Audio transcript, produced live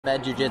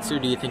Bad jiu-jitsu,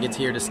 do you think it's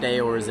here to stay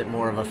or is it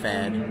more of a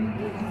fad?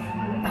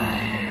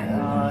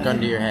 Gun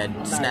to your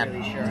head, snap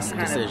really sure.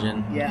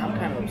 decision. I'm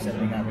kind of upset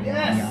they got rid of the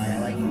guy. I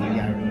like the new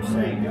guy who's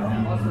saying, but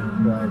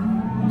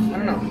I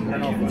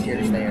don't know if it's here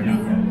to stay or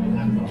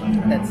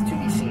not. That's to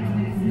be seen.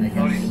 I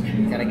guess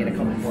gotta get a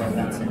couple more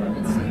events in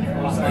and see.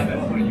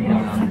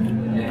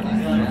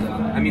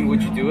 I mean,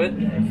 would you do it?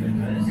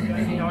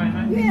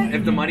 Yeah.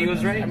 If the money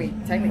was right? I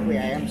mean, technically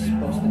I am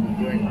supposed to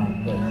be doing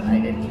one, but I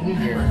didn't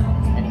hear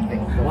anything.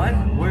 What?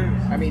 Where?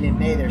 I mean, in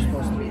May they're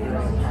supposed to be doing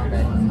a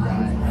combat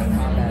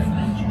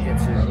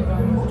jiu-jitsu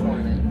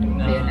tournament.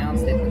 They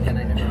announced it, but then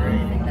I never heard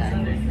anything back.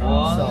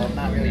 So I'm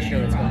not really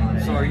sure what's going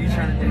on. So are you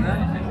trying to do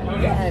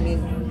that? Yeah, I mean,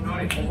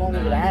 as long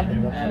as it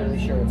happens, I'm not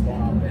really sure what's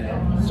going on with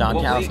it. John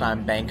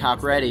Calestine,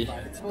 Bangkok ready.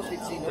 It's supposed to be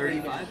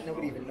 35?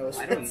 Nobody even knows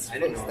I what's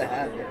supposed to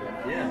happen.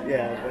 Yeah.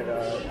 Yeah, but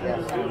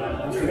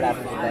we'll see what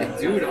happens with that.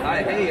 Dude,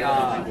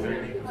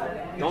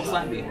 don't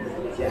slap me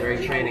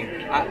during training.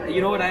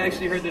 You know what? I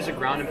actually heard there's a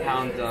ground and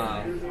pound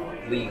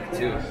league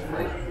too,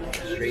 like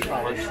straight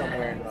Probably punch.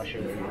 somewhere in Russia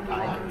where you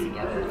tie them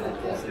together like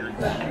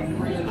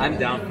this. I'm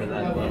down for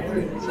that.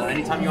 So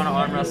anytime you want to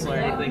arm wrestle or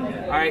anything.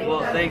 All right.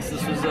 Well, thanks.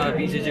 This was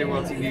BJJ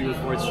World TV with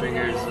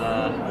 4thstringers.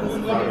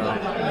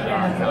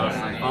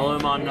 Follow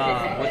him on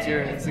what's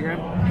your Instagram?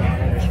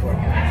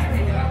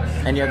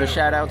 Any other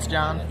shout-outs,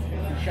 John?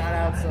 Shout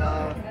outs,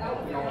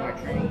 my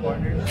training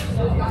partners,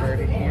 you've heard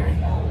it here,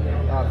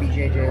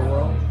 BJJ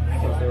World,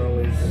 because they're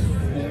always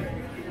cool,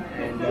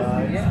 and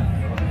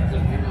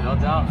No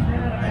doubt.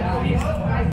 Peace.